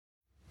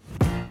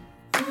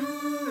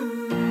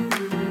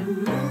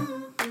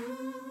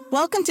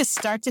Welcome to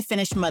Start to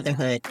Finish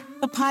Motherhood,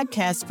 a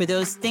podcast for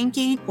those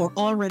thinking or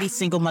already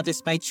single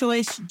mothers by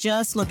choice,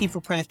 just looking for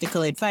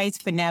practical advice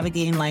for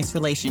navigating life's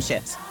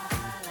relationships.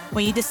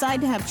 When you decide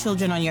to have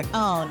children on your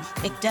own,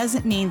 it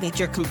doesn't mean that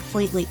you're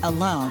completely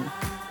alone.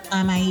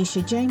 I'm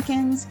Aisha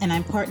Jenkins, and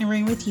I'm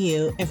partnering with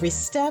you every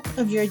step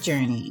of your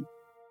journey.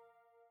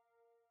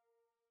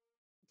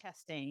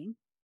 Testing.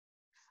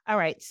 All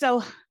right,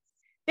 so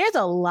there's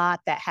a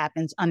lot that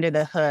happens under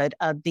the hood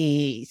of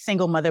the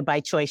single mother by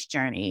choice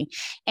journey.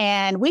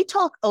 And we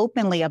talk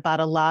openly about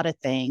a lot of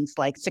things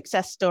like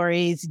success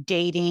stories,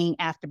 dating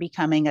after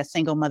becoming a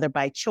single mother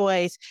by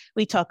choice.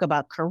 We talk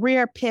about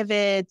career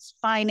pivots,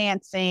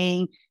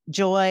 financing,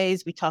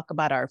 joys. We talk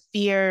about our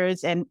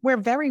fears, and we're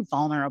very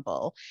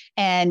vulnerable.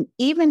 And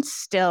even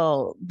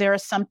still, there are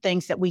some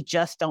things that we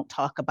just don't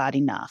talk about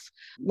enough.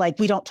 Like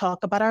we don't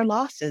talk about our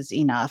losses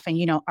enough.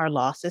 And, our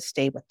losses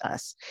stay with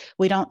us.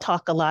 We don't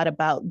talk a lot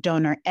about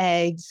donor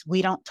eggs.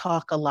 We don't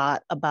talk a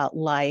lot about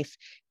life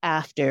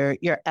after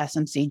your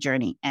SMC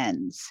journey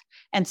ends.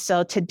 And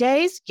so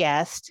today's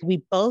guest,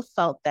 we both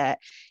felt that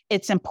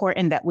it's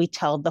important that we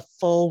tell the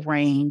full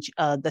range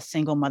of the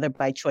single mother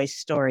by choice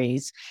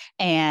stories.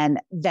 And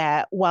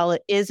that while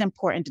it is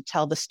important to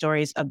tell the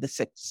stories of the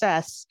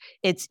success,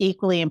 it's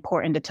equally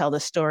important to tell the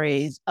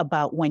stories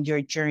about when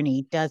your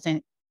journey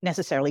doesn't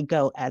necessarily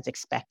go as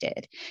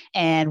expected.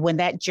 And when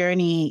that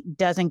journey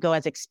doesn't go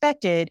as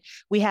expected,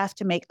 we have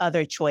to make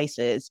other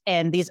choices.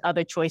 And these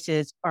other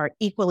choices are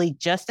equally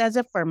just as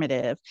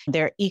affirmative.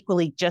 They're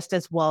equally just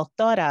as well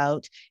thought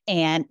out.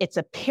 And it's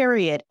a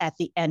period at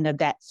the end of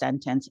that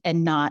sentence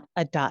and not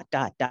a ...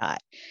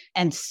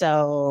 And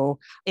so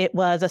it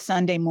was a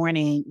Sunday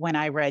morning when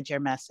I read your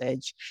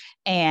message.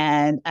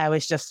 And I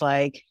was just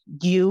like,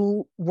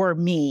 you were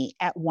me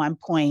at one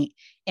point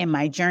in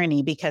my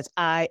journey, because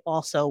I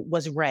also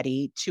was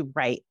ready to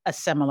write a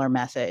similar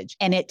message.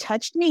 And it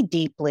touched me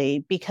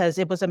deeply because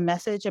it was a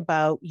message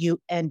about you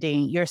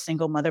ending your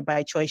single mother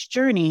by choice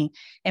journey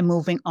and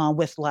moving on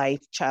with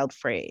life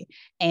child-free.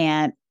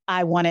 And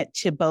I wanted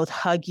to both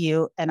hug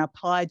you and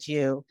applaud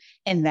you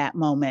in that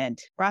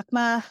moment.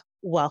 Rahmah,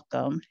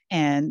 welcome.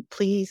 And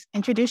please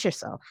introduce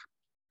yourself.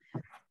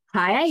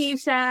 Hi,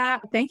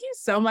 Aisha. Thank you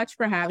so much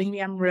for having me.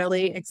 I'm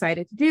really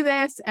excited to do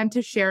this and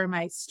to share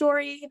my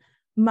story.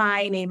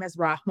 My name is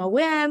Rahmah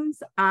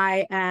Wims.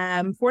 I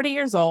am 40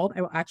 years old.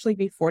 I will actually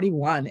be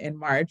 41 in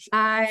March.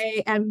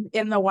 I am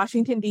in the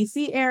Washington,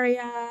 D.C.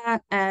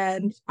 area,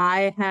 and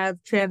I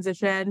have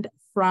transitioned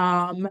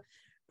from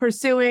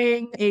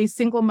pursuing a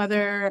single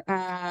mother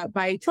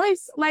by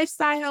choice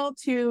lifestyle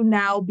to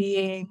now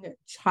being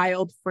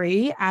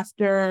child-free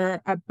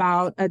after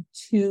about a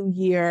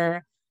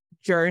 2-year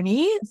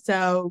journey.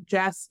 So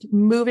just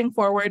moving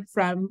forward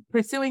from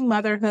pursuing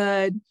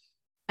motherhood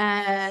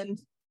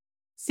and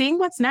seeing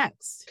what's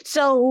next.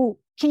 So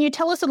can you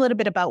tell us a little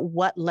bit about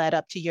what led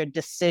up to your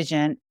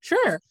decision?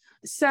 Sure.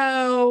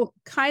 So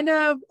kind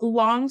of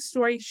long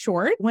story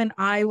short, when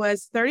I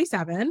was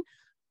 37,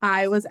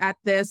 I was at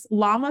this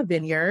llama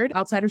vineyard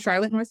outside of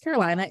Charlotte, North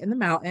Carolina in the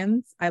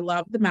mountains. I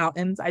love the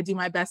mountains. I do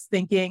my best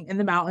thinking in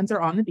the mountains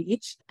or on the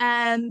beach.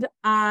 And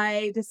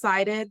I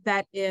decided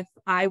that if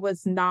I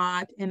was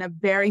not in a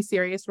very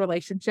serious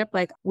relationship,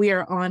 like we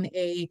are on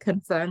a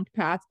confirmed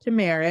path to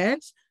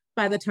marriage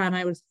by the time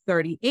I was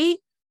 38,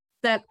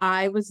 that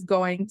I was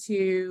going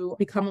to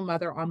become a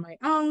mother on my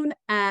own.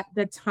 At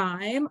the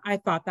time, I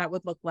thought that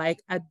would look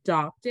like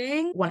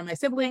adopting. One of my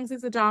siblings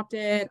is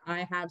adopted.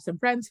 I have some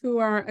friends who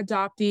are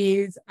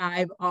adoptees.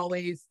 I've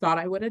always thought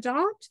I would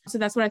adopt. So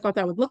that's what I thought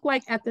that would look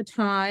like at the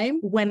time.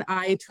 When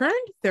I turned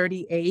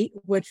 38,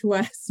 which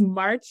was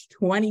March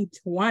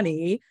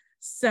 2020.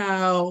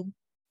 So,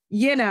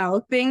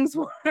 things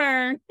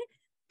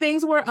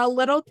were a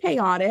little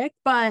chaotic,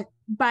 but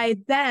by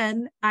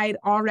then I'd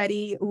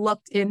already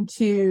looked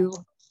into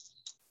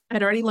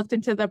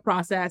the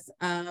process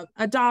of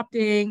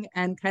adopting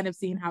and kind of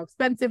seen how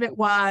expensive it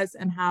was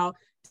and how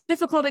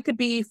difficult it could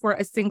be for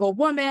a single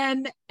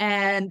woman.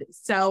 And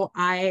so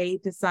I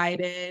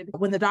decided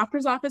when the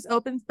doctor's office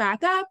opens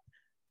back up,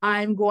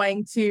 I'm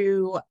going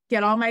to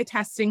get all my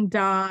testing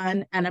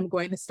done and I'm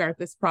going to start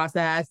this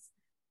process.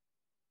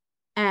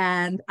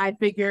 And I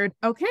figured,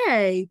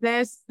 okay,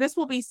 this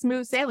will be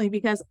smooth sailing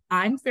because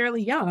I'm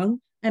fairly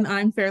young and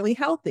I'm fairly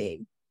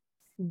healthy.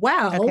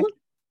 Well,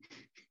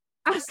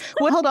 okay.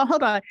 Well,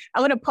 hold on. I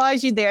want to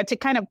pause you there to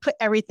kind of put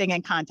everything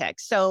in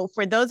context. So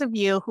for those of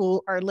you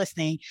who are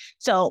listening,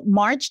 so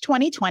March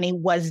 2020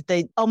 was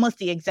almost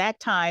the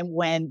exact time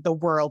when the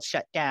world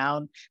shut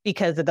down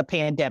because of the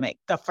pandemic,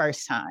 the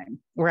first time,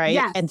 right?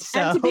 Yes. And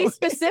to be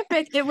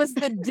specific, it was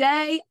the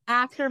day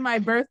after my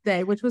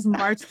birthday, which was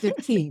March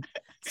 15th.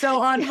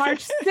 So on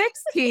March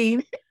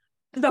 16th,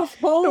 the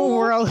whole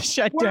world was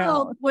shut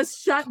down.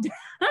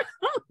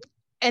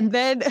 And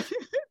then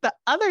the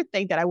other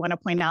thing that I want to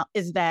point out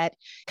is that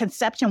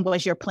conception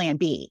was your plan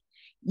B.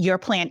 Your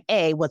plan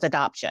A was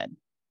adoption.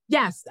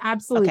 Yes,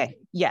 absolutely. Okay.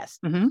 Yes.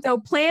 Mm-hmm. So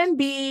plan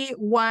B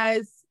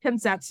was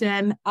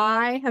conception.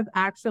 I have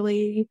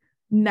actually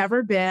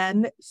never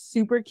been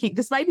super keen,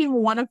 despite being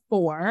one of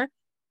four.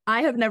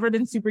 I have never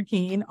been super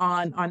keen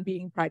on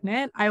being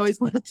pregnant. I always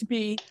wanted to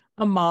be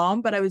a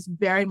mom, but I was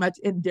very much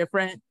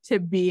indifferent to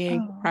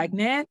being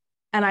pregnant.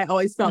 And I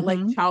always felt like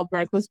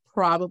childbirth was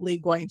probably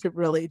going to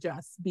really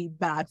just be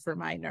bad for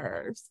my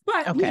nerves.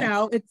 But, you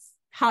know, it's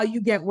how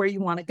you get where you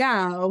want to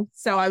go.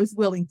 So I was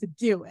willing to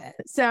do it.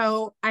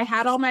 So I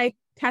had all my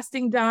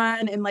testing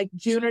done in like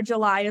June or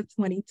July of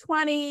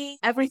 2020.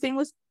 Everything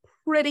was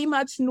pretty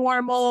much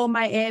normal.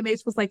 My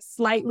AMH was like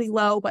slightly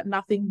low, but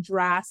nothing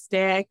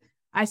drastic.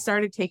 I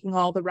started taking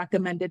all the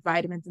recommended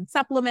vitamins and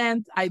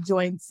supplements. I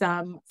joined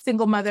some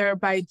single mother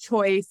by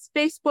choice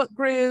Facebook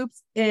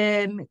groups,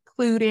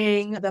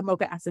 including the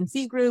Mocha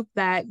SMC group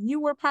that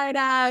you were part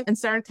of, and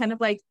started kind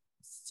of like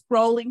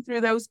scrolling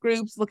through those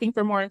groups, looking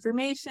for more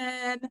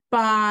information.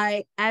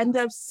 By end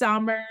of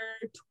summer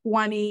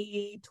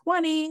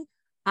 2020,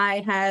 I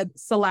had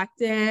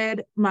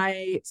selected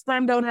my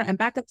sperm donor and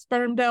backup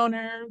sperm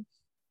donor.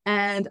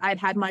 And I'd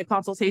had my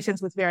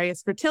consultations with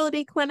various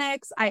fertility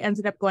clinics. I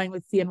ended up going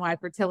with CNY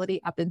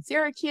Fertility up in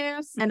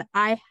Syracuse. And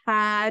I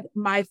had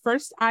my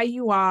first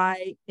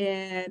IUI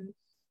in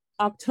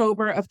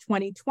October of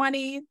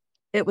 2020.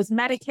 It was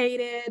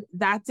medicated.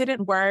 That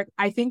didn't work.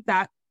 I think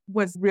that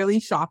was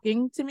really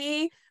shocking to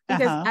me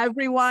because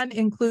everyone,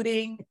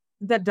 including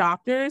the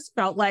doctors,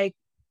 felt like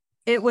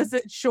it was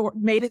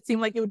made it seem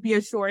like it would be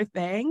a sure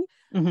thing.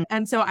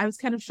 And so I was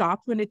kind of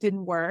shocked when it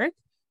didn't work.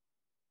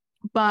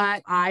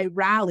 But I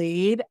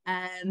rallied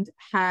and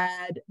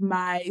had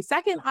my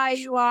second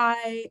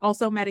IUI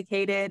also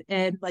medicated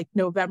in like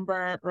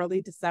November,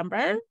 early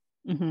December.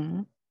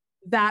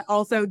 That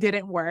also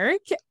didn't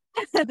work.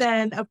 And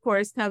then, of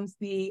course, comes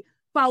the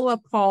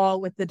follow-up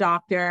call with the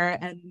doctor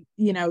and,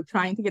 you know,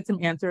 trying to get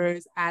some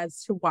answers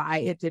as to why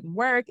it didn't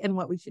work and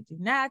what we should do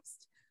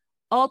next.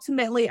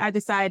 Ultimately, I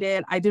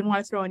decided I didn't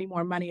want to throw any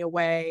more money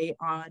away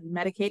on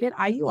medicated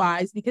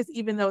IUIs because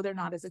even though they're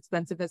not as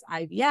expensive as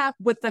IVF,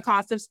 with the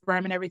cost of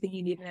sperm and everything,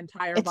 you need an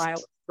entire vial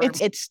of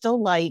sperm. It's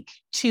still like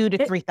 $2,000 to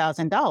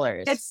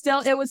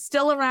 $3,000. It was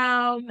still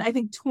around, I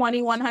think,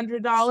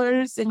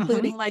 $2,100,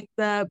 including like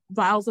the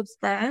vials of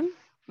sperm.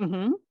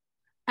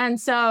 And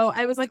so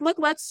I was like, look,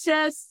 let's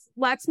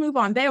move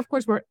on. They, of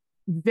course, were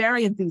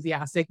very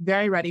enthusiastic,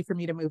 very ready for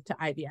me to move to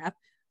IVF.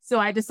 So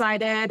I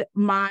decided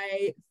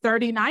my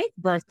 39th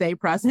birthday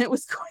present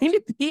was going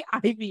to be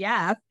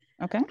IVF.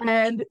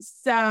 And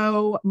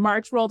so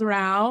March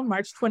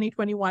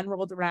 2021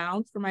 rolled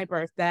around for my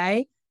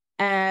birthday.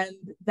 And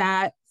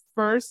that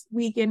first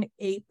week in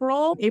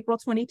April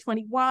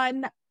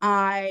 2021,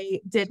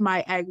 I did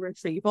my egg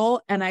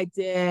retrieval and I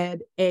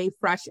did a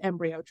fresh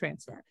embryo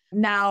transfer.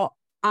 Now,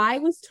 I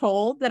was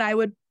told that I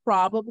would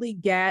probably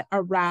get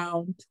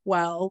around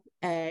 12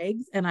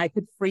 eggs and I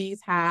could freeze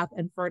half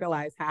and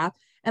fertilize half.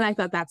 And I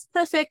thought that's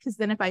perfect because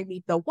then if I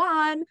meet the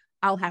one,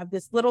 I'll have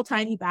this little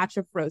tiny batch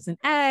of frozen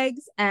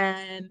eggs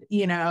and,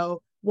 you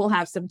know, we'll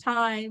have some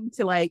time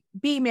to like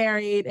be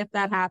married if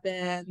that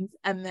happens.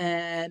 And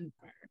then,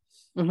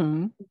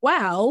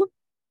 well,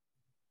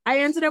 I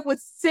ended up with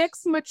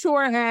 6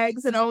 mature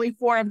eggs and only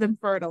 4 of them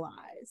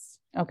fertilized.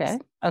 So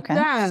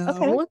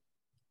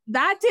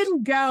that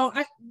didn't go.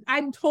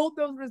 I'm told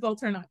those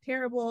results are not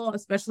terrible,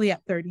 especially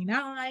at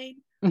 39.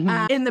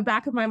 In the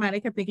back of my mind, I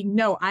kept thinking,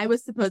 no, I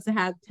was supposed to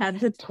have 10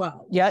 to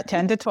 12. Yeah,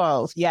 10 to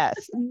 12.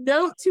 Yes.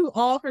 Note to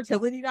all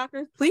fertility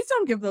doctors, please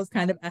don't give those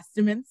kind of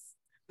estimates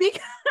because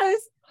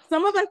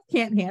some of us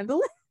can't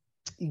handle it.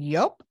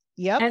 Yep.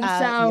 And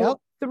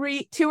so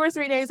 2 or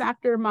 3 days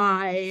after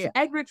my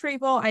egg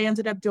retrieval, I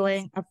ended up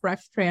doing a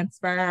fresh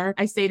transfer.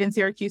 I stayed in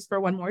Syracuse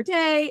for one more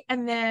day,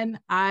 and then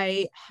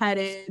I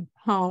headed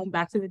home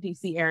back to the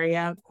DC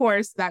area. Of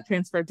course, that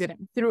transfer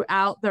didn't.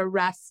 Throughout the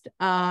rest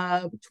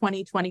of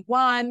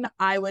 2021,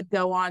 I would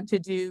go on to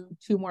do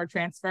 2 more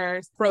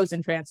transfers,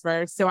 frozen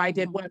transfers. So I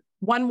did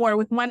one more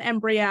with 1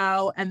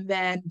 embryo, and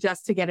then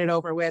just to get it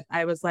over with,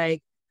 I was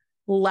like,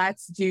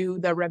 let's do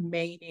the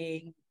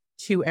remaining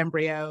 2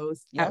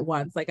 embryos at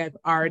once. Like I've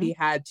already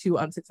had 2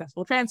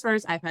 unsuccessful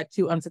transfers. I've had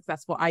 2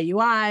 unsuccessful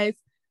IUIs.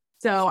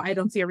 So I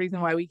don't see a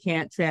reason why we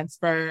can't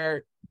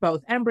transfer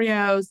both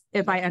embryos.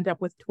 If I end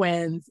up with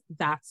twins,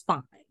 that's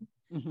fine.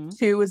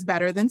 2 is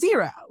better than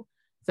 0.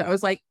 So I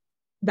was like,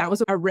 that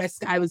was a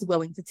risk I was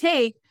willing to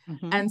take.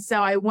 And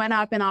so I went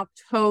up in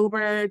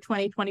October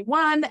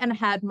 2021 and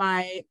had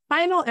my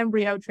final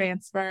embryo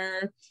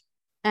transfer.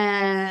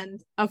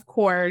 And of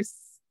course,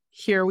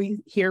 here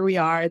we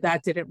are.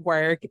 That didn't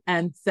work.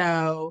 And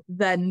so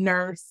the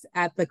nurse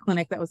at the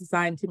clinic that was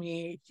assigned to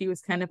me, she was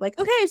kind of like,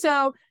 okay,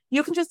 so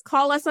you can just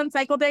call us on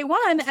cycle day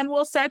 1 and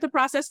we'll start the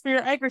process for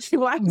your egg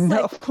retrieval. I was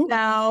like,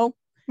 no,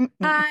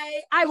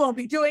 I won't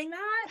be doing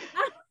that.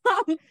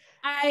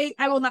 I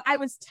will not. I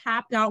was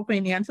tapped out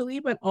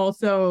financially, but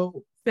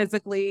also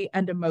physically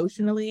and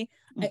emotionally.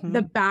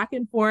 The back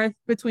and forth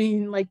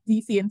between like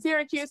DC and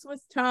Syracuse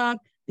was tough.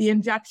 The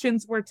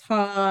injections were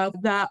tough.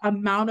 The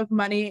amount of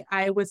money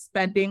I was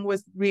spending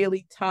was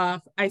really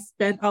tough. I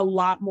spent a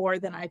lot more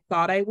than I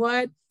thought I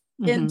would.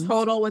 In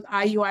total with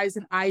IUIs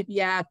and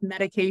IVF,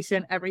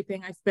 medication,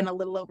 everything, I spent a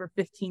little over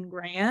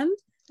 $15,000.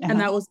 And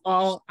that was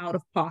all out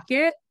of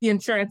pocket. The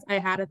insurance I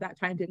had at that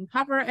time didn't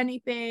cover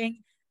anything.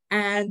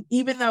 And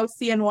even though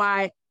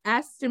CNY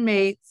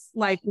estimates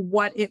like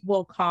what it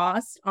will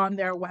cost on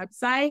their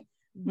website,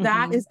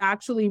 that is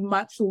actually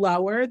much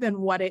lower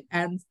than what it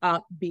ends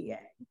up being.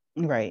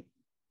 Right.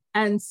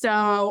 And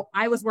so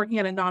I was working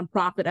at a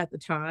nonprofit at the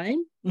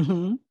time.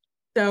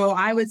 So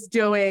I was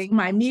doing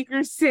my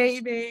meager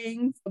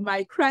savings,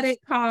 my credit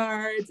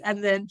cards,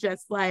 and then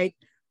just like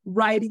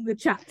writing the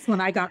checks when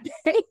I got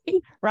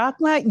paid.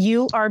 Rahmah,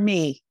 you are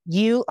me.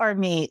 You are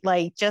me.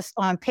 Like just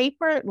on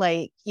paper,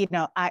 like, you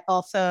know, I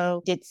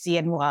also did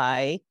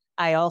CNY.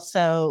 I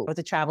also was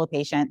a travel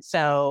patient.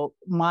 So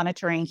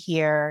monitoring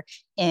here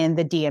in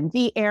the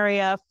DMV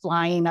area,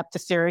 flying up to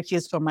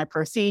Syracuse for my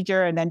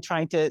procedure and then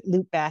trying to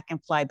loop back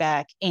and fly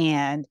back.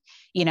 And,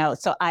 you know,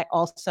 so I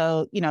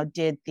also, you know,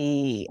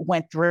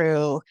 went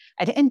through,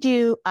 I didn't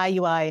do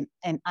IUI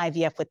and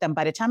IVF with them.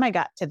 By the time I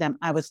got to them,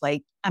 I was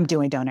like, I'm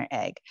doing donor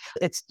egg.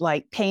 It's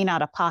like paying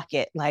out of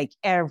pocket, like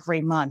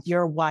every month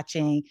you're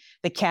watching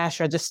the cash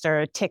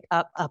register tick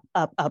up, up,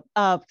 up, up,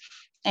 up.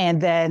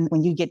 And then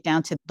when you get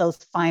down to those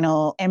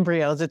final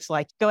embryos, it's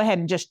like, go ahead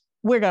and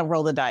we're going to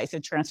roll the dice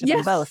and transfer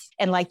them both.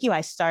 And like you,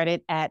 I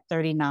started at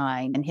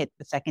 39 and hit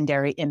the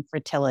secondary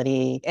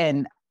infertility.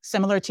 And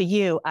similar to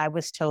you, I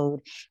was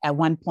told at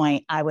one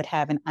point I would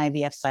have an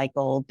IVF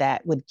cycle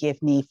that would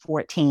give me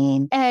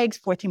 14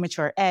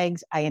 mature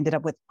eggs. I ended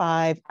up with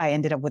 5. I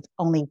ended up with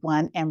only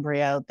 1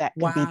 embryo that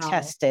could be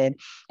tested.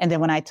 And then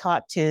when I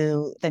talked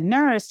to the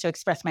nurse to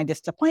express my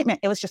disappointment,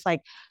 it was just like,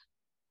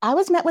 I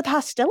was met with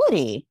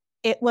hostility.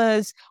 It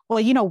was, well,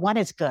 you know, 1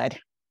 is good.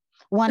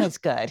 1 is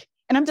good.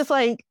 And I'm just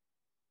like,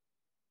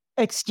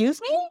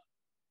 excuse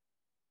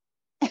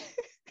me?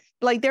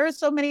 Like, there are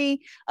so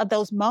many of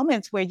those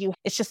moments where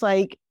it's just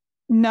like,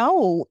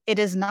 no, it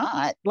is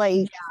not.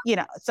 Like, you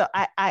know, so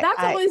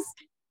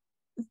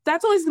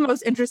that's always the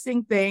most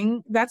interesting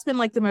thing. That's been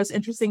like the most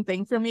interesting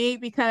thing for me,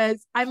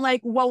 because I'm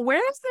like, well,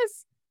 where's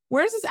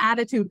this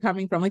attitude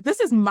coming from? Like, this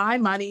is my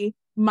money,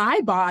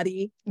 my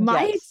body,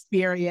 my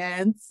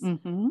experience.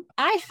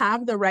 I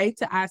have the right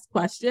to ask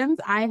questions.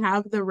 I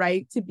have the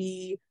right to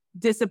be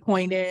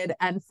disappointed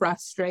and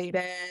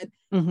frustrated,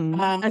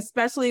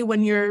 especially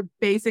when you're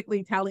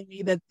basically telling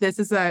me that this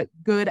is a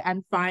good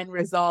and fine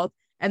result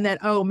and that,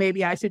 oh,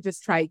 maybe I should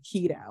just try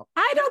keto.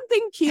 I don't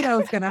think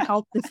keto is going to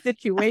help the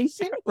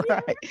situation.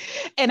 Right.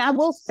 And I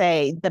will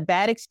say the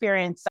bad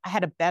experience, I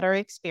had a better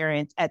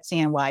experience at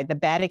CNY. The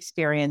bad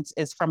experience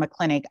is from a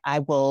clinic I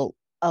will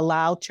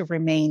allow to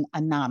remain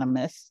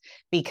anonymous,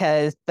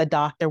 because the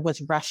doctor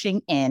was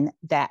rushing in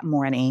that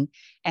morning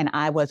and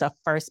I was a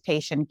first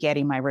patient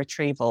getting my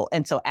retrieval.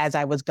 And so as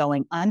I was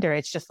going under,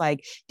 it's just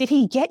like, did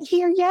he get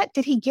here yet?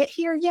 Did he get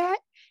here yet?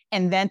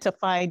 And then to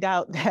find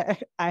out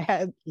that I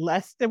had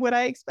less than what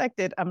I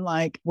expected, I'm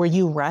like, were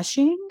you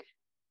rushing?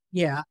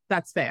 Yeah,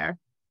 that's fair.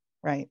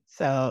 Right.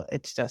 So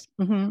it's just,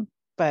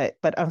 But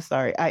I'm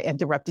sorry, I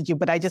interrupted you,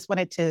 but I just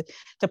wanted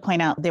to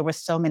point out there were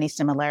so many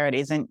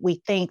similarities. And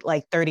we think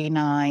like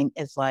 39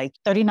 is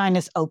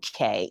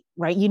okay,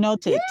 right? You know,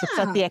 to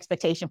set the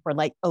expectation for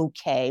like,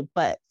 okay.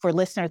 But for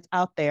listeners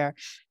out there,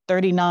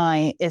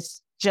 39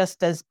 is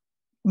just as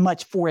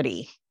much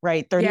 40,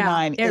 right?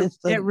 39 is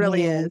it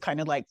really is kind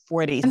of like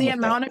 40. And the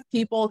amount of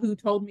people who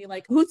told me,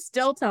 like, who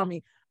still tell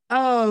me,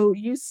 oh,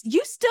 you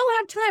still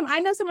have time. I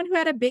know someone who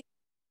had a big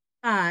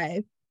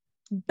 5.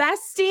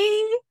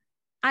 Bestie,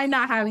 I'm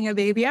not having a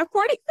baby at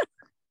 40.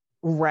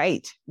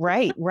 Right.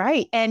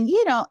 And,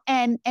 you know,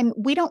 and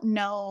we don't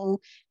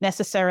know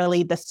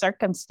necessarily the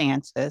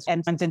circumstances,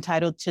 and one's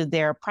entitled to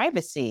their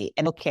privacy.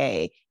 And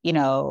okay, you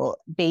know,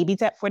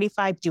 babies at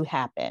 45 do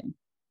happen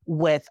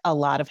with a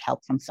lot of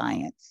help from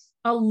science.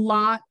 A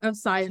lot of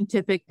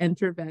scientific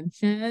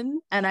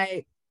intervention. And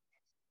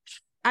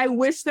I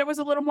wish there was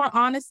a little more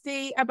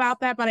honesty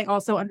about that, but I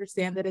also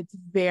understand that it's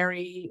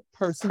very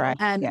personal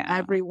and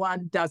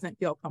everyone doesn't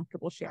feel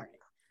comfortable sharing.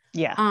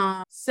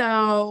 Yeah.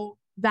 So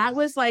that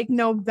was like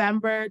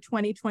November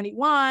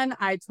 2021.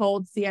 I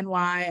told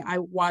CNY I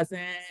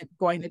wasn't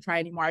going to try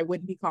anymore. I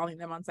wouldn't be calling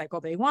them on cycle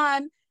day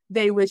 1.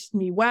 They wished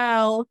me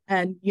well.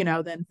 And, you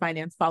know, then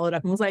finance followed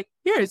up and was like,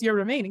 here's your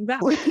remaining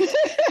balance.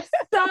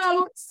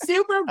 So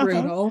super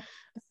brutal.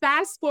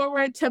 Fast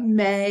forward to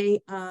May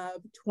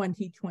of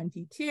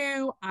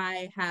 2022.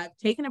 I have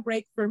taken a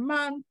break for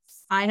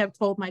months. I have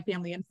told my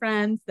family and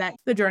friends that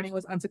the journey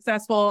was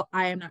unsuccessful.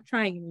 I am not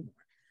trying anymore.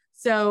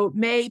 So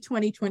May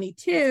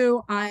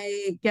 2022,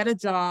 I get a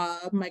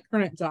job, my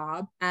current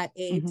job, at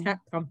a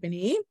tech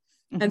company.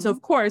 And so,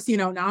 of course, you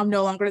know, now I'm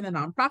no longer in the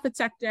nonprofit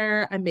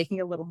sector. I'm making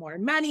a little more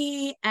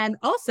money. And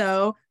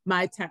also,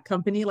 my tech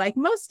company, like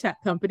most tech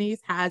companies,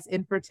 has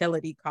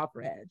infertility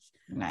coverage.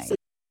 Nice.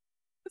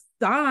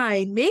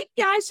 So, maybe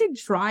I should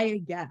try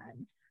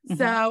again.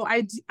 So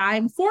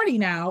I'm 40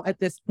 now at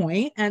this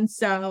point. And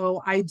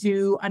so I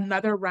do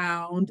another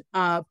round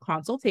of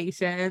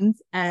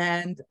consultations,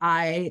 and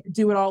I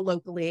do it all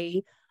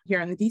locally here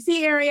in the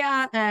DC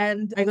area.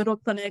 And I go to a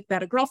clinic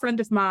that a girlfriend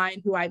of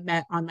mine who I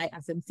met on my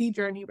SMC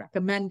journey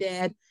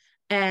recommended.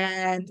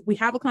 and we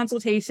have a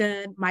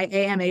consultation. My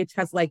AMH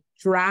has like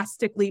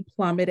drastically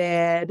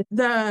plummeted.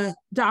 The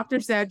doctor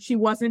said she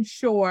wasn't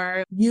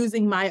sure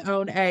using my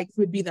own eggs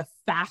would be the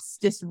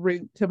fastest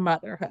route to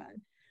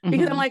motherhood.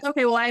 Because I'm like,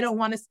 okay, well, I don't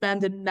want to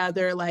spend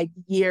another like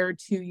year,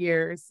 2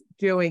 years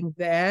doing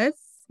this.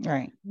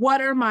 Right.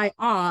 What are my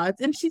odds?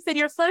 And she said,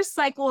 your first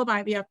cycle of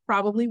IVF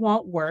probably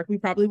won't work. We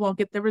probably won't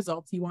get the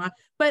results you want.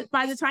 But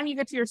by the time you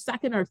get to your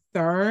second or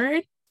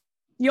third,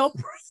 you'll.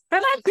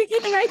 And I'm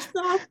thinking to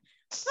myself,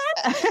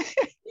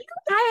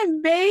 I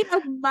have made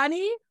of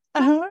money.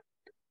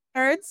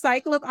 Third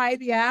cycle of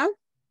IVF.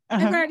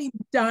 I've already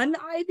done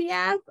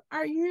IVF.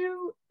 Are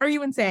you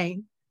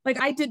insane? Like,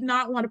 I did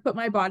not want to put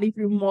my body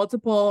through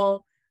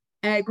multiple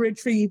egg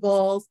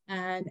retrievals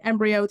and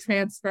embryo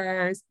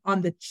transfers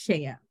on the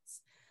chance.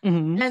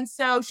 And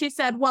so she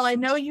said, well, I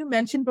know you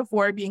mentioned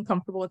before being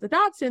comfortable with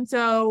adoption.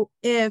 So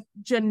if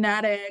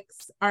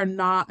genetics are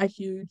not a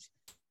huge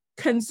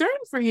concern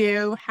for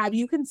you, have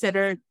you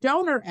considered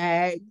donor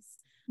eggs?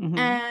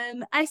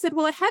 And I said,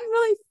 well, I hadn't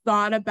really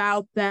thought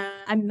about that.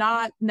 I'm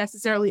not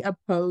necessarily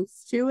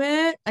opposed to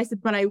it. I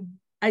said, but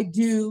I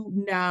do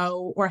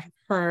know or have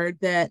heard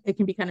that it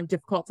can be kind of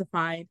difficult to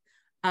find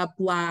a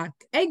Black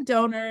egg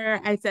donor.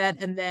 I said,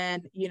 and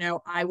then,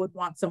 I would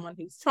want someone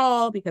who's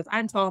tall because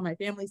I'm tall, my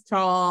family's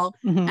tall,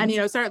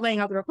 and, start laying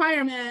out the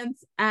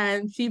requirements.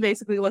 And she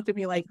basically looked at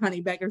me like,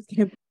 honey, beggars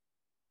can't.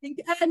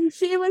 And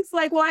she was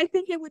like, well, I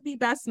think it would be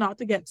best not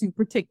to get too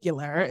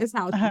particular is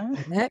how she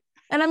put it.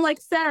 And I'm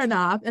like, fair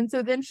enough. And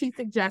so then she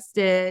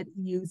suggested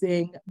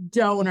using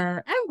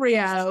donor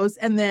embryos.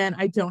 And then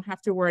I don't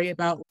have to worry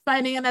about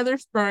finding another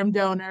sperm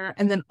donor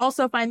and then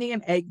also finding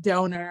an egg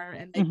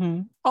donor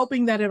and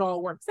hoping that it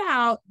all works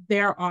out.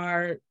 There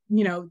are,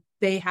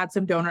 they had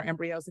some donor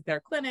embryos at their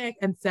clinic.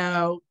 And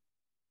so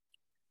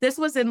this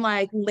was in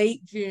like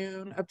late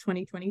June of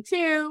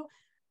 2022.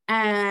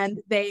 And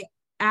they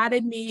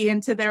added me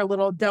into their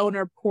little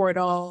donor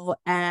portal.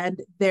 And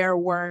there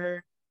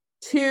were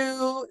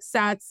 2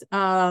 sets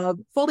of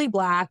fully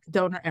Black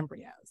donor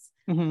embryos.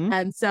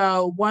 And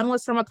so one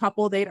was from a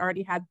couple, they'd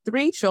already had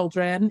 3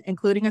 children,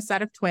 including a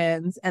set of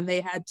twins, and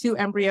they had 2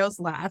 embryos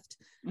left.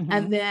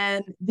 And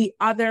then the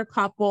other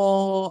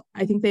couple,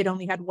 I think they'd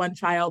only had 1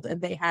 child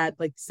and they had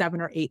like 7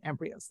 or 8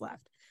 embryos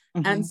left.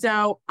 And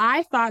so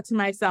I thought to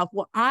myself,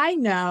 well, I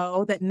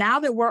know that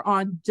now that we're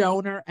on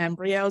donor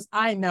embryos,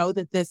 I know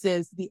that this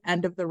is the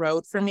end of the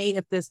road for me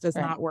if this does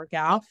not work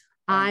out.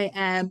 I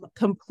am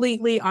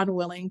completely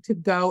unwilling to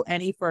go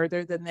any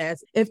further than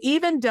this. If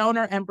even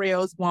donor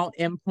embryos won't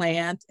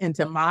implant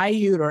into my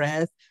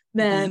uterus,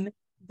 then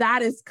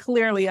that is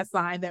clearly a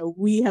sign that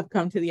we have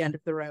come to the end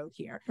of the road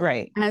here.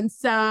 Right. And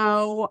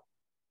so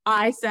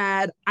I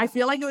said, I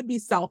feel like it would be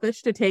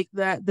selfish to take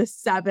the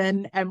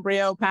 7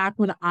 embryo pack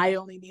when I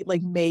only need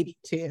like maybe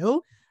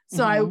 2.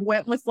 So I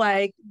went with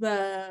like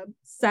the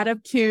set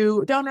of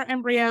 2 donor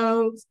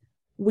embryos.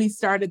 We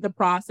started the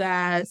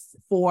process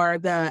for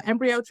the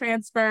embryo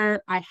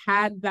transfer. I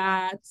had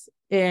that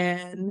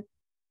in,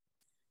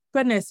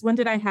 goodness, when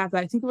did I have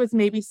that? I think it was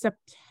maybe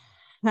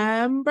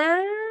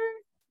September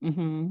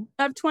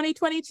of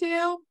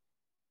 2022.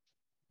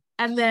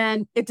 And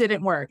then it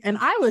didn't work. And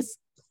I was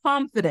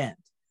confident,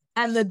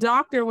 and the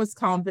doctor was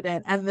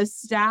confident, and the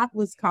staff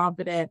was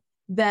confident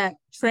that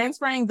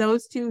transferring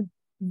those 2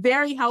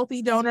 very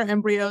healthy donor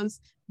embryos,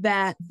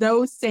 that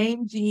those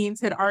same genes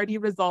had already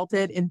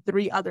resulted in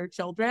 3 other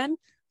children.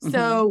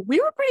 So we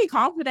were pretty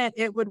confident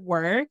it would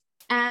work.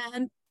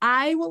 And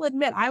I will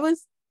admit, I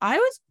was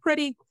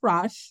pretty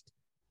crushed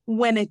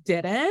when it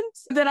didn't.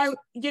 Then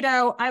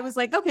I was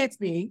like, okay,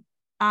 it's me.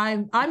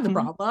 I'm the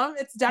problem.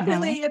 It's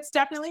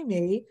definitely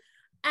me.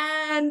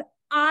 And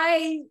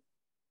I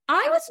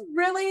was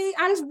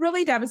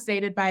really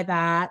devastated by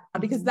that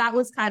because that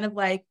was kind of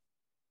like,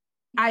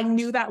 I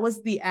knew that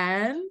was the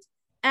end.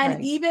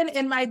 And even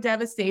in my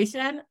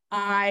devastation,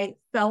 I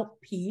felt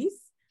peace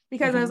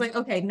because I was like,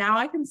 okay, now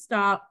I can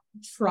stop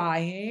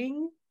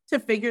trying to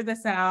figure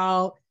this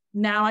out.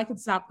 Now I can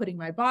stop putting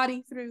my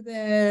body through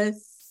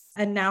this.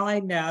 And now I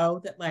know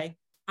that like,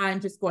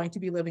 I'm just going to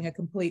be living a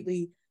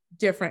completely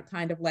different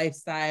kind of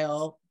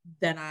lifestyle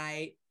than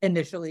I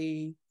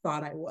initially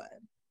thought I would.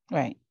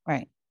 Right.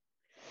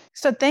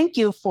 So thank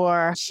you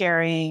for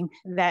sharing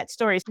that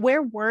story.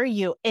 Where were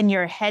you in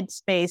your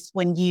headspace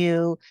when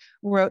you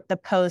wrote the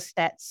post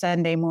that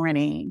Sunday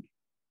morning?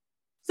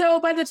 So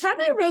by the time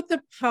I wrote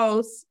the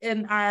post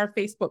in our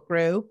Facebook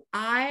group,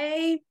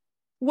 I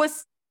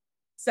was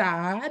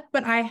sad,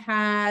 but I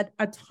had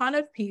a ton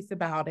of peace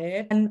about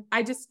it. And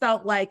I just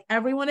felt like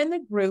everyone in the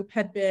group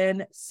had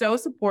been so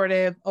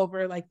supportive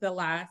over like the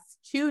last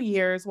 2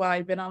 years while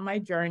I've been on my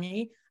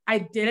journey. I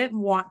didn't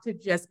want to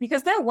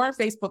because there were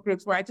Facebook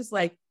groups where I just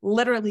like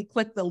literally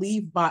clicked the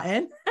leave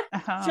button,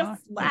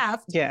 just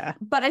left. Yeah.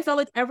 But I felt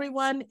like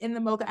everyone in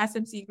the Mocha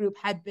SMC group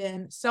had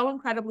been so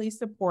incredibly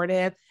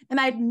supportive, and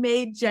I'd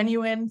made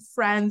genuine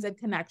friends and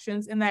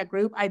connections in that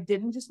group. I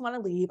didn't just want to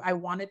leave. I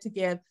wanted to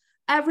give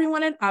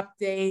everyone an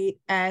update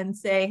and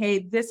say, hey,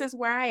 this is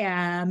where I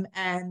am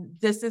and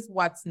this is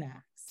what's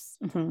next.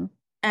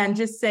 and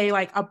just say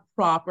like a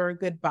proper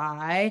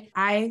goodbye.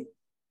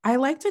 I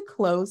like to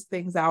close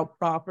things out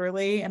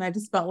properly. And I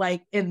just felt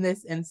like in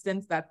this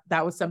instance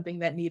that was something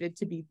that needed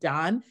to be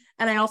done.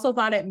 And I also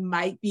thought it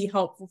might be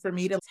helpful for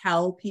me to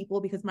tell people,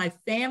 because my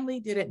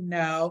family didn't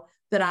know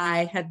that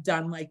I had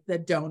done like the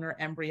donor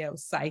embryo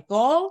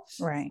cycle.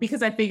 Right.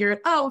 Because I figured,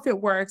 oh, if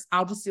it works,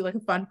 I'll just do like a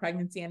fun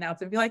pregnancy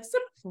announcement and be like,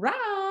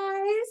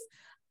 surprise.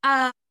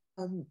 And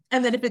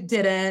then if it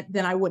didn't,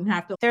 then I wouldn't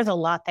have to. There's a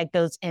lot that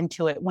goes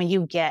into it when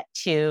you get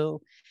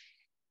to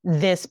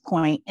this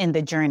point in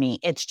the journey.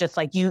 It's just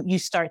like you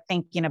start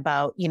thinking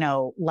about,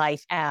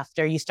 life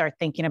after. You start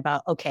thinking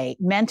about, okay,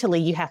 mentally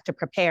you have to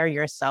prepare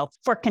yourself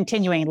for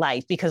continuing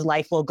life, because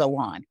life will go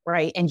on,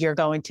 right? And you're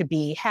going to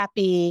be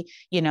happy,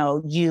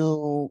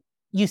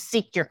 you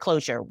seek your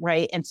closure,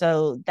 right? And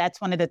so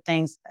that's one of the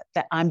things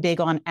that I'm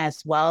big on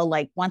as well.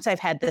 Like once I've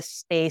had this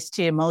space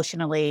to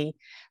emotionally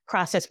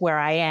process where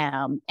I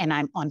am and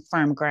I'm on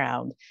firm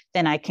ground,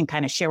 then I can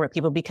kind of share with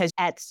people, because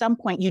at some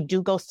point you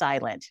do go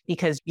silent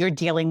because you're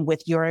dealing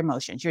with your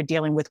emotions, you're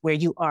dealing with where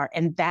you are,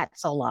 and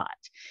that's a lot.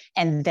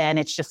 And then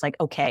it's just like,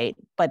 okay,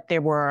 but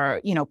there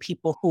were,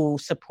 people who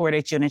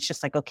supported you, and it's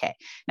just like, okay,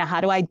 now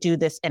how do I do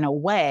this in a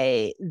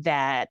way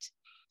that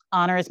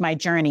honors my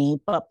journey,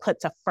 but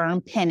puts a firm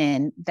pin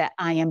in that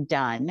I am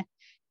done.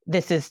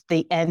 This is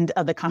the end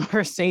of the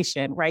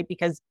conversation, right?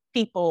 Because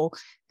people,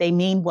 they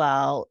mean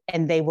well,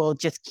 and they will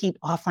just keep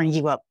offering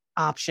you up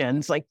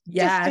options. Like,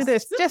 just do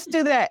this, just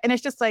do that. And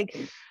it's just like,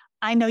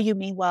 I know you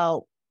mean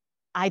well.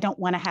 I don't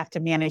want to have to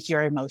manage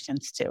your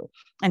emotions too.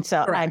 And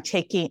so I'm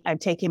taking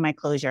my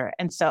closure.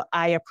 And so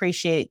I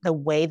appreciate the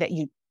way that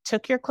you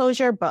took your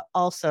closure, but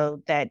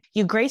also that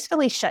you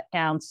gracefully shut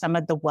down some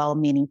of the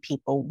well-meaning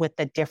people with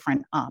the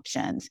different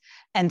options.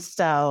 And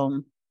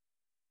so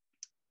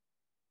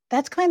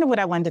that's kind of what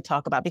I wanted to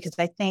talk about, because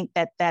I think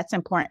that that's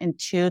important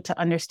too, to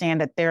understand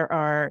that there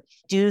are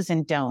do's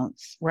and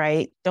don'ts,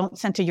 right? Don't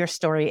center your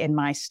story in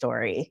my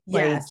story.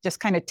 Yes. Like, just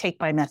kind of take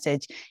my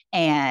message.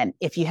 And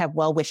if you have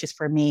well wishes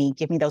for me,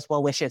 give me those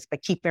well wishes,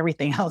 but keep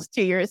everything else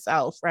to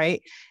yourself,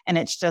 right? And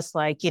it's just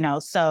like,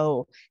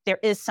 so there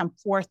is some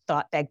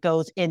forethought that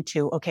goes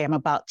into, okay, I'm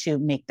about to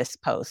make this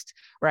post,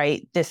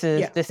 right? This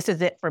is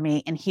it for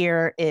me. And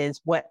here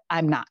is what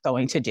I'm not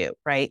going to do,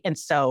 right? And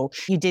so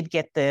you did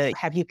get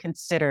have you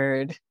considered,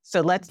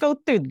 so let's go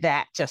through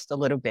that just a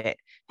little bit.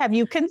 Have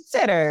you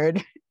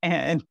considered?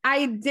 And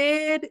I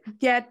did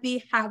get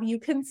the have you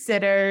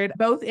considered,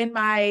 both in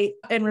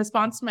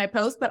response to my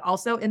post, but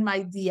also in my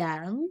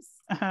DMs,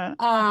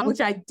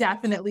 which I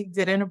definitely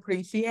didn't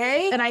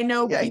appreciate. And I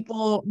know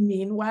people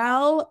mean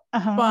well,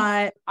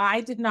 but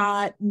I did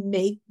not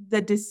make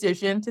the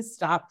decision to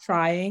stop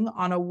trying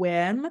on a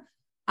whim.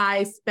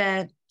 I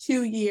spent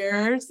 2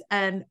 years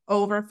and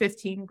over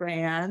 15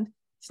 grand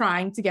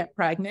trying to get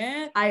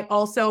pregnant. I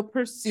also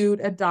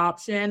pursued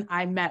adoption.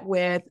 I met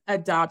with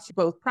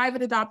both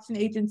private adoption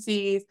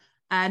agencies,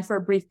 and for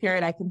a brief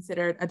period, I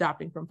considered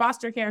adopting from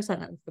foster care. So I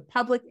met with the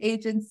public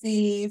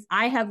agencies.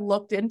 I have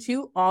looked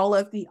into all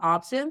of the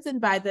options.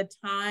 And by the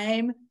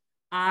time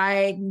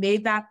I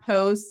made that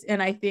post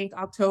in, I think,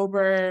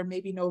 October,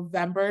 maybe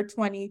November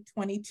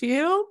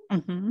 2022,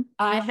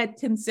 I had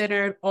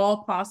considered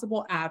all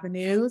possible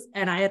avenues.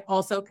 And I had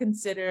also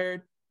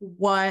considered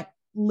what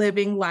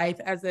living life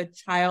as a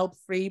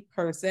child-free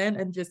person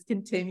and just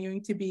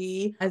continuing to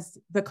be, as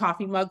the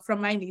coffee mug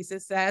from my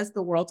nieces says,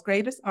 the world's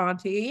greatest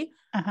auntie.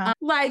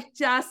 Like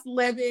just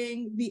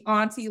living the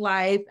auntie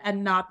life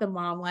and not the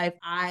mom life.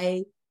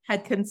 I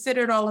had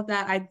considered all of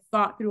that. I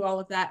thought through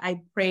all of that.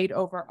 I prayed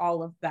over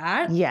all of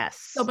that. Yes.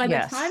 So by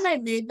the time I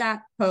made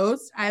that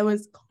post, I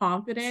was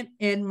confident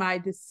in my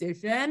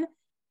decision.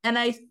 And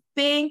I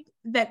think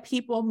that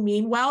people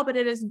mean well, but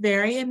it is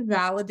very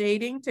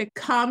invalidating to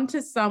come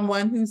to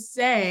someone who's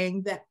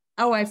saying that,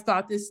 oh, I've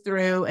thought this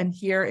through and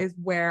here is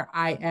where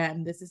I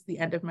am. This is the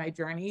end of my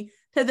journey.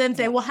 To then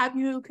say, well, have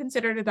you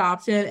considered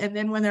adoption? And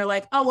then when they're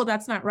like, oh, well,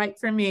 that's not right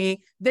for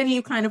me, then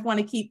you kind of want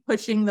to keep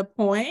pushing the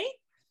point.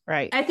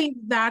 Right. I think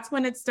that's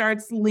when it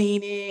starts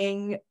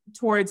leaning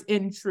towards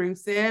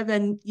intrusive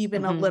and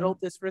even a little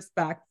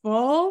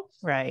disrespectful.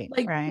 Right.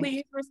 Like,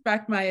 please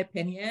respect my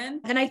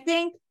opinion. And I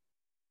think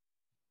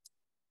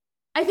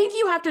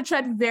you have to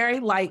tread very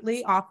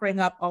lightly offering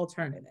up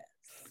alternatives.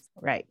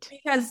 Right.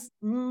 Because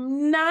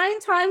 9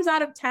 times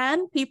out of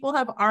 10, people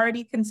have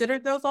already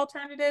considered those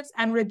alternatives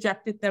and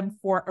rejected them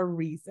for a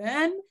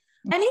reason.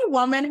 Any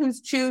woman who's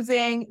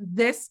choosing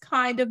this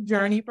kind of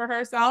journey for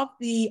herself,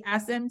 the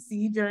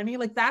SMC journey,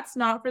 like that's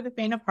not for the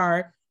faint of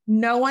heart.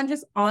 No one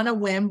just on a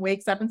whim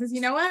wakes up and says,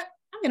 you know what?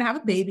 I'm going to have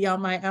a baby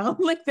on my own.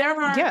 Like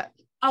there are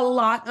a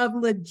lot of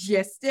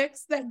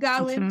logistics that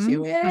go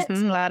into it. A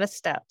lot of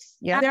steps.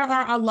 Yeah. There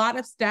are a lot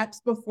of steps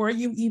before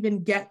you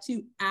even get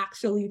to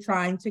actually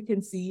trying to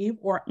conceive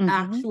or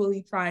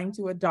actually trying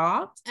to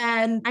adopt.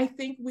 And I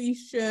think we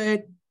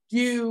should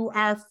do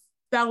our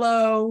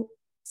fellow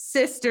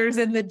sisters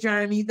in the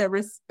journey the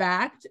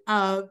respect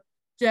of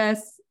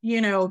just,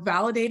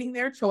 validating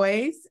their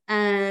choice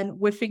and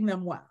wishing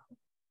them well.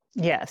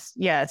 Yes,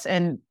 yes.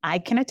 And I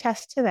can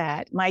attest to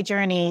that. My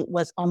journey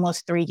was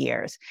almost 3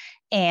 years.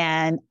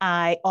 And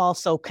I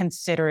also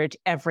considered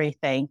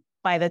everything.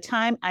 By the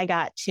time I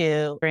got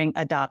to bring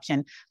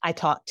adoption, I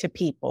talked to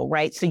people,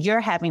 right? So you're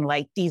having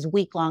like these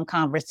week-long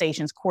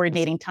conversations,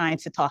 coordinating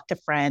times to talk to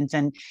friends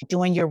and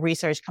doing your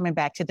research, coming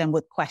back to them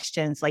with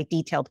questions, like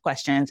detailed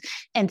questions.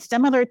 And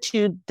similar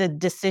to the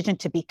decision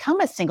to become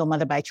a single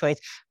mother by choice,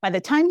 by the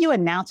time you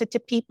announce it to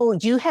people,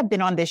 you have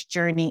been on this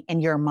journey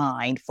in your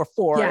mind for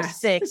 4, Yes.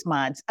 6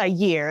 months, a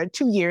year,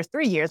 2 years,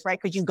 3 years, right?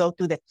 Because you go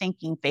through the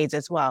thinking phase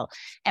as well.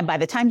 And by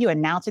the time you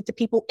announce it to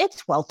people,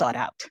 it's well thought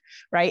out,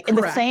 right? And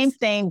the same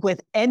thing with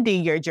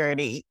ending your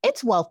journey,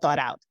 it's well thought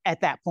out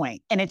at that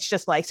point. And it's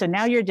just like, so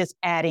now you're just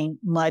adding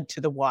mud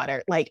to the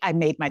water. Like, I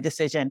made my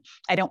decision.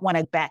 I don't want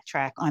to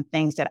backtrack on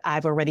things that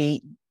I've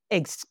already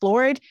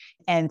explored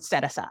and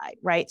set aside,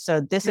 right?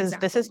 So this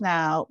is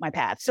now my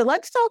path. So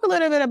let's talk a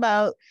little bit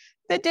about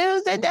the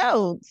do's and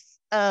don'ts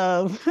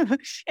of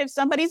if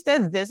somebody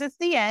says this is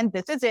the end,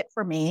 this is it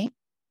for me,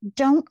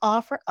 don't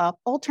offer up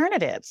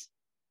alternatives.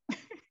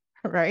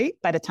 Right?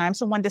 By the time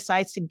someone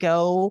decides to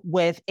go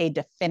with a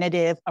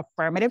definitive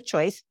affirmative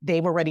choice,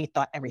 they've already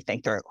thought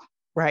everything through,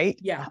 right?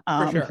 Yeah,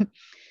 for sure.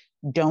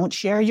 Don't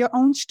share your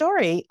own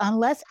story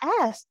unless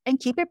asked,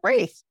 and keep it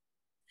brief.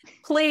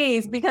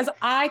 Please, because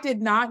I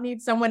did not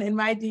need someone in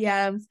my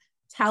DMs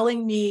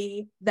telling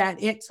me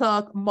that it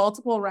took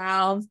multiple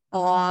rounds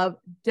of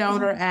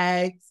donor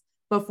eggs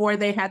before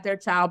they had their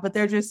child, but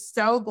they're just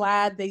so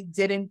glad they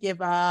didn't give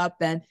up.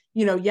 And,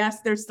 you know, yes,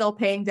 they're still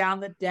paying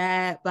down the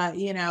debt, but,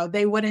 you know,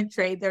 they wouldn't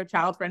trade their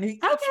child for anything.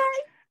 Okay.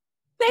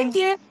 Thank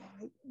you.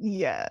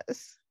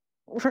 Yes.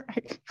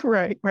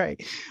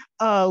 Right.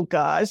 Oh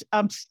gosh.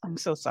 I'm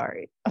so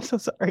sorry. I'm so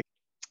sorry.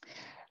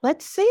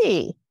 Let's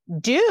see.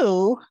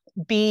 Do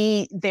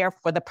be there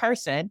for the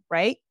person,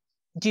 right?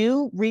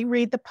 Do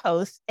reread the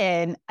post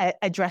and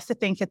address the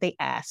things that they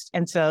asked.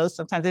 And so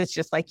sometimes it's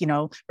just like, you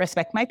know,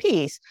 respect my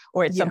peace,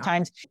 or it's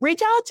sometimes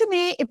reach out to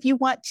me if you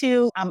want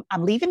to. I'm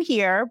leaving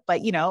here, but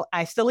you know,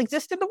 I still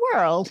exist in the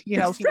world. You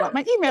know, if you want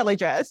my email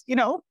address, you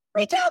know,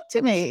 reach out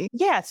to me.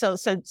 Yeah. So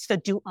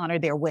do honor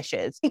their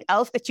wishes. Anything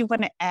else that you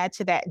want to add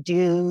to that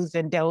do's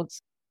and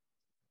don'ts?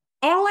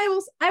 All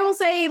I will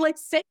say, like,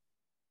 say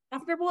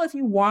comfortable.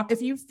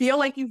 If you feel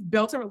like you've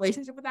built a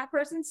relationship with that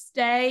person,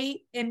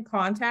 stay in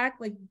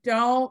contact. Like,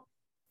 don't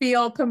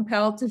feel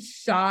compelled to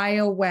shy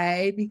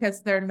away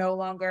because they're no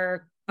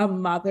longer a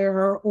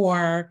mother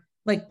or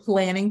like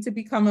planning to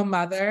become a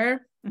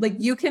mother. Like,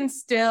 you can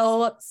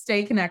still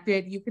stay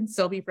connected. You can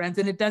still be friends,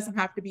 and it doesn't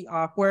have to be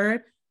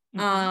awkward.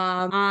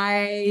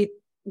 I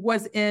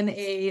was in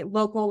a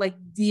local like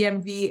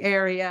DMV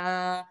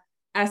area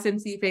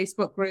SMC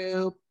Facebook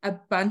group. A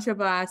bunch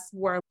of us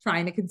were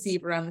trying to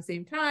conceive around the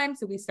same time.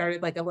 So we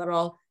started like a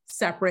little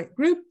separate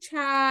group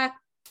chat.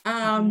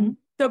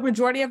 The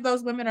majority of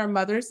those women are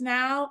mothers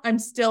now. I'm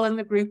still in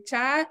the group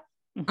chat.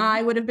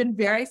 I would have been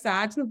very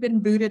sad to have been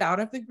booted out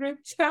of the group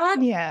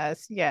chat.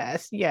 Yes.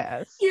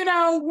 You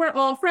know, we're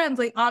all friends.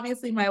 Like,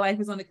 obviously my life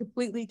is on a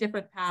completely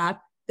different path.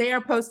 They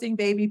are posting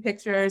baby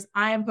pictures.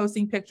 I am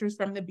posting pictures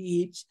from the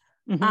beach.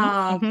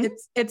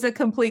 It's a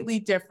completely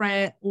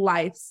different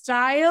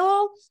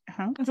lifestyle.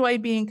 Enjoy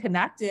being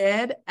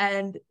connected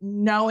and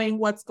knowing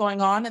what's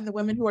going on. And the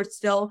women who are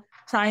still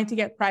trying to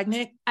get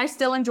pregnant, I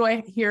still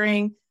enjoy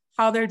hearing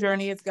how their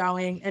journey is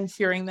going and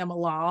cheering them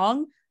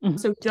along.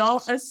 So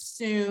don't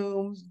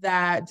assume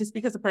that just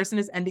because a person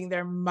is ending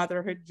their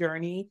motherhood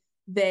journey,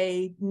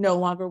 they no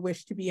longer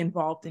wish to be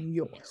involved in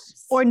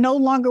yours. Or no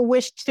longer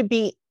wish to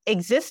be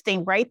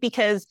existing, right?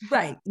 Because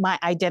my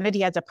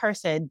identity as a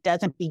person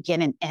doesn't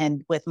begin and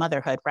end with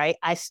motherhood, right?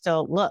 I'm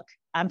still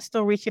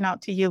reaching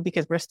out to you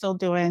because we're still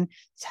doing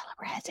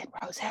celebrants and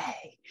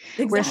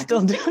rosé. We're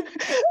still doing,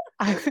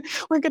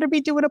 we're going to be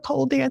doing a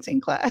pole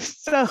dancing class.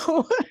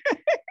 So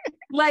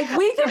like,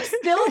 we can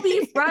still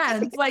be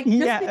friends. Like,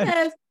 just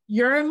because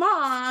you're a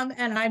mom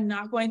and I'm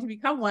not going to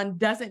become one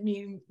doesn't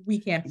mean we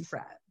can't be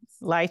friends.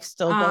 Life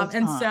still goes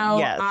and on. So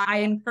I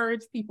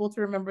encourage people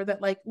to remember that,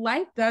 like,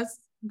 life does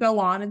go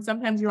on and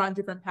sometimes you're on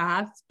different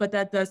paths, but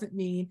that doesn't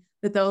mean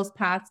that those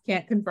paths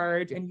can't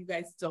converge and you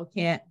guys still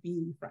can't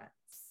be friends.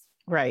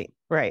 Right.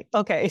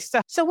 Okay.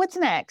 So what's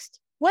next?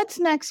 What's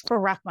next for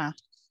Rahmah?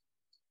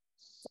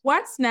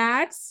 What's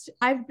next?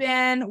 I've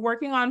been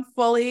working on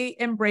fully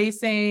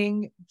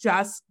embracing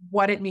just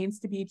what it means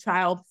to be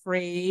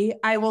child-free.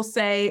 I will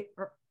say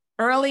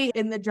early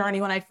in the journey,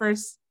 when I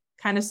first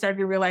kind of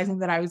started realizing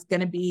that I was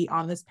going to be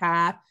on this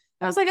path,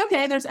 I was like,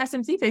 okay, there's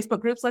SMC Facebook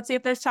groups. Let's see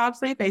if there's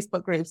child-free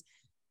Facebook groups.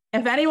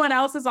 If anyone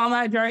else is on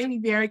that journey,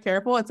 be very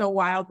careful. It's a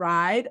wild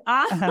ride.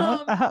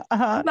 But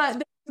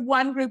there's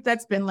one group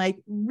that's been like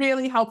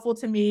really helpful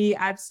to me.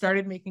 I've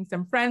started making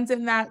some friends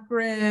in that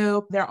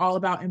group. They're all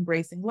about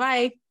embracing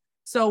life.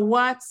 So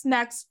what's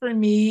next for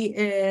me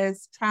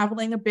is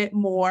traveling a bit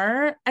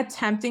more,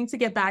 attempting to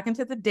get back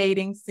into the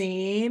dating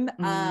scene.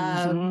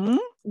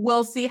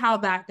 we'll see how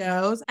that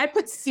goes. I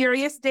put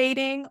serious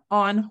dating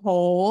on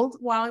hold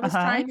while I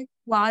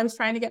was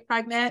trying to get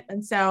pregnant.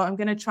 And so I'm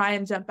going to try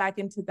and jump back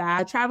into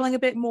that, traveling a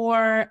bit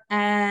more.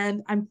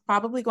 And I'm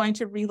probably going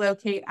to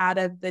relocate out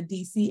of the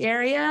DC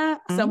area,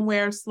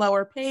 somewhere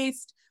slower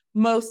paced,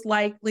 most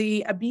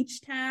likely a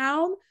beach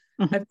town.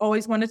 I've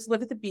always wanted to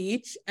live at the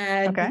beach.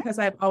 And because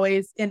I've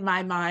always, in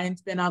my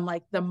mind, been on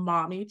like the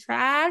mommy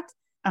track,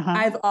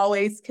 I've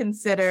always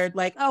considered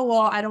like, oh,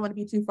 well, I don't want to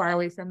be too far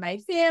away from my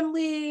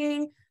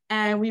family.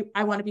 And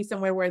I want to be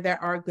somewhere where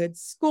there are good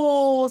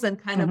schools and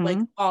kind of like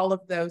all of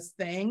those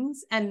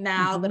things. And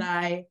now that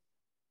I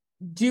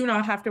do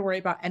not have to worry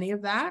about any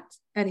of that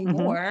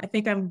anymore, I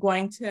think I'm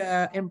going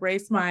to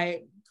embrace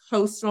my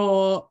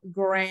coastal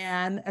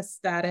grand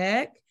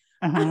aesthetic.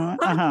 And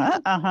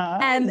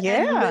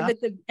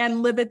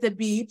live at the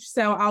beach.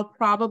 So I'll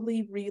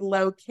probably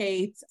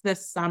relocate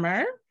this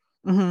summer.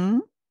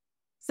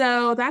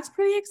 So that's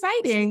pretty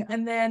exciting.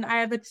 And then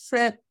I have a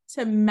trip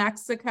to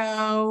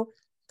Mexico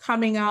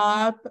coming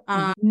up.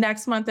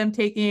 Next month, I'm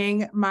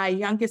taking my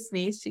youngest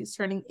niece. She's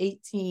turning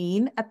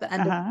 18 at the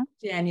end of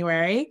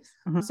January.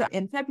 So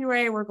in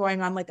February, we're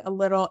going on like a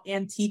little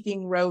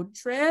antiquing road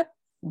trip.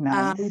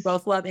 Nice. We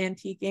both love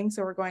antiquing.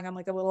 So we're going on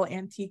like a little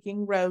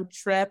antiquing road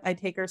trip. I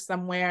take her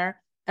somewhere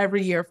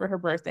every year for her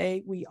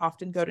birthday. We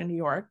often go to New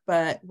York,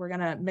 but we're going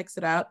to mix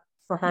it up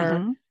for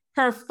her.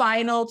 Her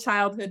final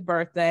childhood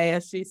birthday,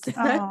 as she said.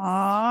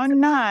 Oh,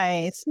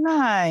 nice,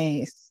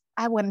 nice.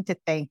 I wanted to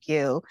thank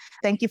you.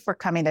 Thank you for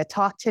coming to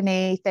talk to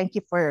me. Thank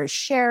you for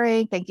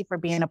sharing. Thank you for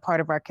being a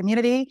part of our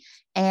community.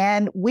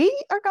 And we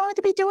are going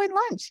to be doing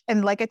lunch.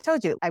 And like I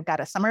told you, I've got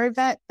a summer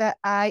event that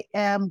I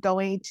am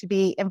going to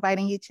be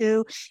inviting you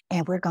to,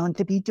 and we're going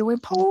to be doing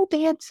pole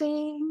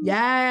dancing.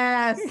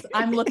 Yes,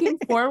 I'm looking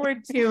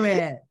forward to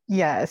it.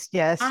 Yes.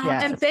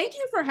 And thank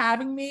you for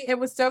having me. It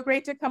was so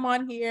great to come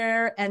on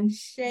here and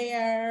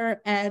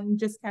share and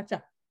just catch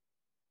up.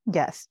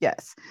 Yes.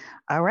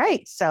 All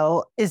right.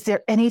 So is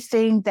there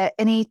anything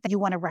you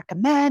want to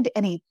recommend?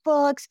 Any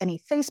books, any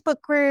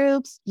Facebook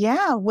groups?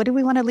 Yeah. What do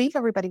we want to leave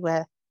everybody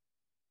with?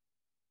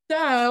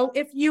 So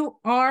if you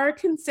are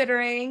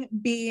considering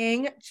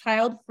being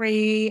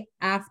child-free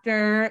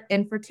after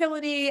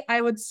infertility,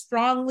 I would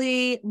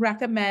strongly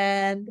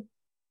recommend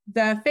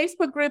the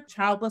Facebook group,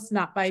 Childless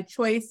Not by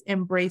Choice,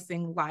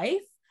 Embracing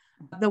Life.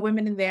 The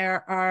women in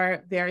there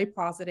are very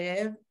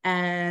positive,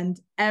 and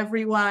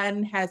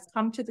everyone has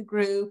come to the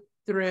group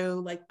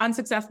through like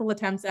unsuccessful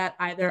attempts at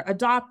either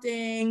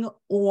adopting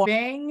or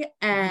being,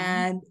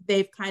 and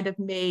they've kind of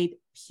made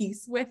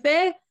peace with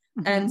it.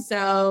 And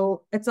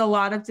so it's a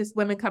lot of just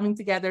women coming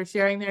together,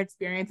 sharing their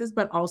experiences,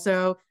 but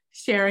also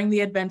sharing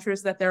the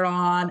adventures that they're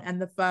on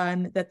and the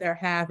fun that they're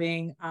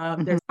having.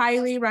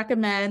 Highly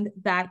recommend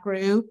that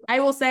group. I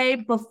will say,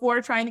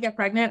 before trying to get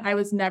pregnant, I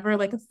was never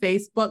like a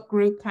Facebook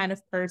group kind of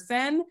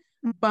person,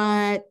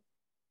 but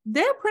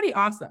they're pretty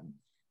awesome.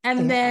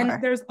 And then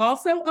there's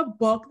also a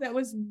book that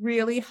was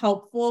really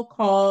helpful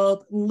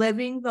called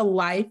Living the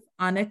Life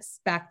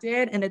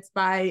Unexpected, and it's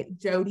by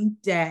Jody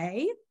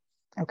Day.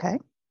 Okay.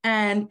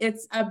 And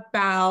it's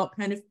about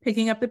kind of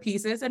picking up the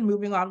pieces and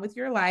moving on with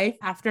your life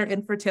after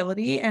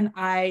infertility. And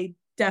I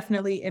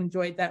definitely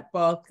enjoyed that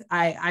book.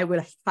 I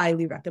would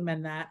highly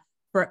recommend that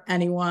for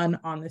anyone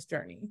on this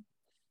journey.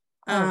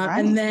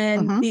 And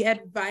then the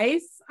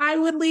advice I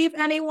would leave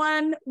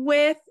anyone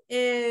with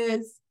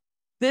is,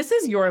 this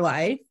is your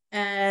life,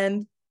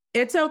 and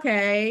it's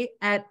okay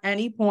at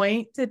any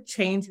point to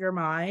change your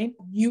mind.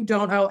 You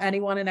don't owe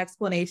anyone an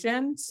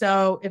explanation.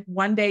 So if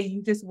one day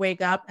you just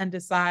wake up and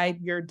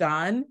decide you're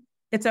done,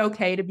 it's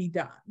okay to be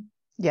done.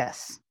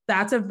 Yes.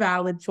 That's a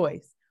valid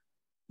choice.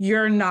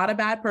 You're not a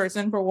bad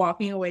person for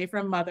walking away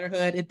from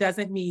motherhood. It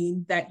doesn't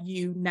mean that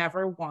you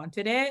never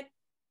wanted it.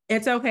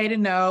 It's okay to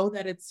know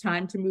that it's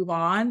time to move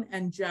on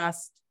and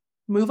just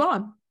move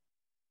on.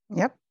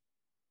 Yep.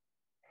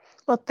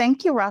 Well,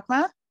 thank you,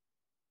 Rahmah.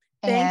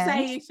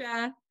 Thanks,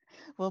 Aisha.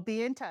 We'll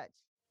be in touch.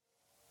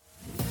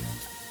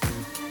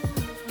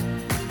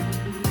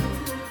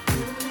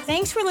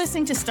 Thanks for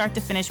listening to Start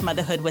to Finish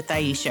Motherhood with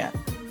Aisha.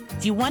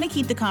 If you want to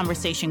keep the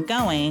conversation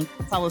going,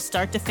 follow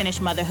Start to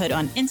Finish Motherhood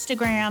on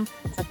Instagram,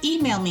 or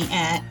email me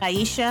at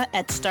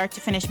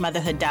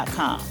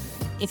aisha@starttofinishmotherhood.com.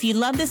 If you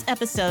love this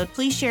episode,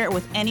 please share it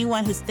with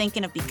anyone who's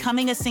thinking of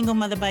becoming a single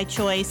mother by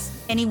choice,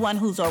 anyone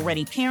who's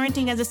already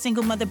parenting as a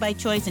single mother by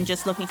choice and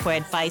just looking for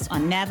advice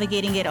on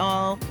navigating it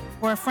all,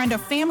 or a friend or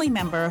family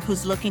member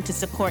who's looking to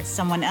support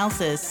someone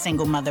else's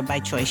single mother by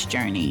choice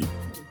journey.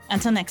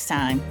 Until next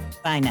time,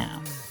 bye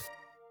now.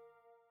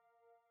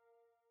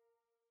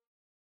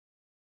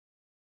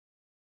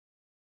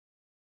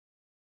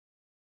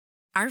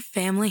 Our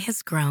family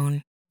has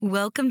grown.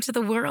 Welcome to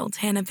the world,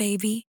 Hannah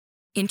baby.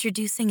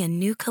 Introducing a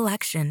new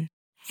collection,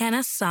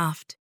 Hannah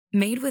Soft,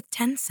 made with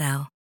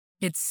Tencel.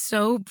 It's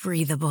so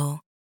breathable,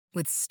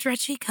 with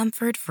stretchy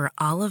comfort for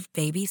all of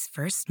baby's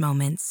first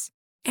moments.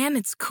 And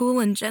it's cool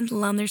and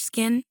gentle on their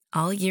skin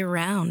all year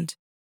round.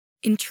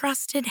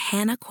 Entrusted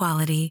Hannah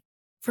quality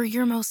for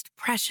your most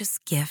precious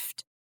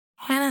gift.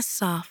 Hannah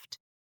Soft,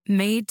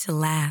 made to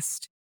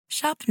last.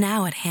 Shop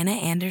now at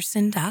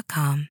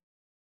hannahanderson.com.